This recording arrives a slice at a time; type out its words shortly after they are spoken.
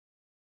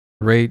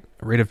rate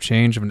of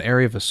change of an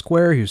area of a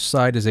square whose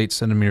side is 8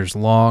 centimeters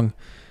long,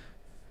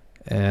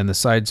 and the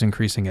side's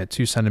increasing at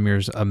 2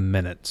 centimeters a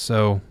minute.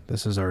 So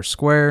this is our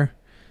square.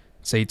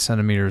 It's 8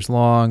 centimeters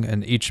long,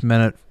 and each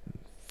minute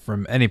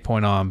from any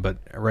point on, but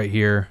right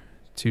here,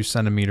 2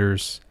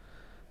 centimeters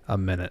a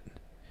minute.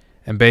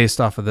 And based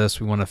off of this,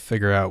 we want to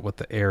figure out what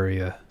the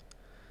area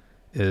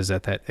is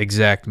at that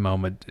exact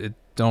moment.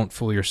 Don't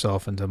fool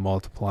yourself into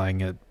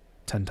multiplying it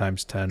 10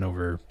 times 10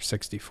 over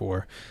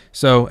 64.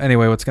 So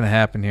anyway, what's going to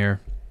happen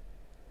here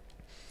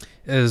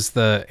is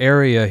the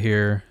area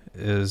here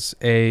is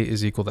a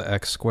is equal to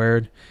x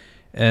squared,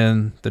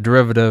 and the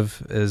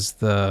derivative is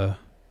the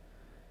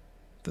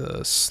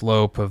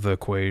slope of the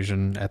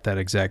equation at that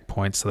exact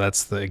point. So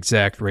that's the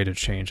exact rate of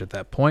change at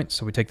that point.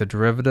 So we take the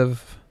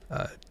derivative,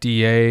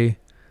 dA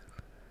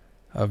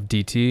of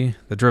dt,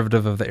 the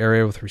derivative of the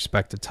area with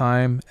respect to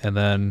time, and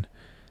then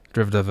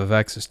derivative of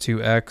x is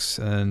 2x,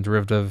 and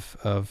derivative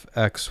of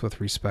x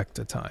with respect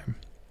to time.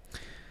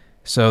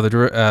 So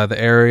the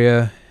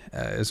area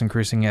is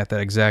increasing at that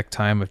exact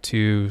time of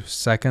 2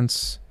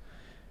 seconds,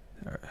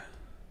 or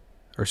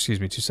excuse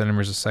me, 2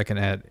 centimeters a second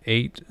at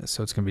 8.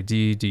 So it's going to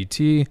be d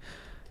dt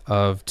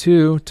of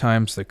 2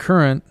 times the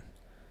current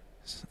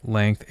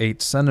length,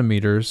 8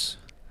 centimeters,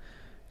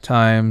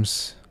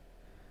 times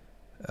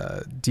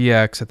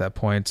dx at that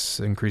point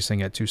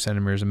increasing at 2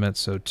 centimeters a minute.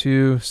 So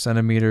 2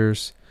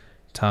 centimeters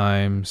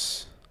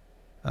times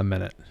a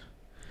minute.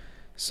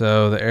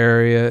 So the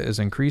area is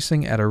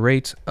increasing at a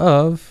rate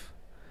of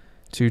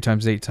 2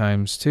 times 8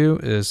 times 2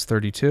 is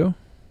 32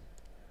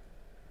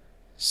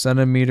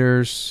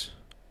 centimeters,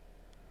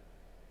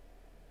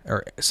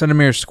 or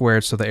centimeters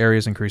squared. So the area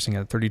is increasing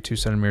at 32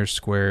 centimeters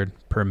squared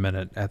per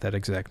minute at that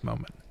exact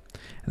moment.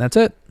 And that's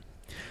it.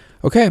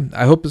 Okay,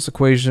 I hope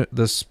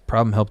this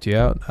problem helped you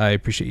out. I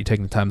appreciate you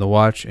taking the time to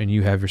watch, and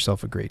you have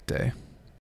yourself a great day.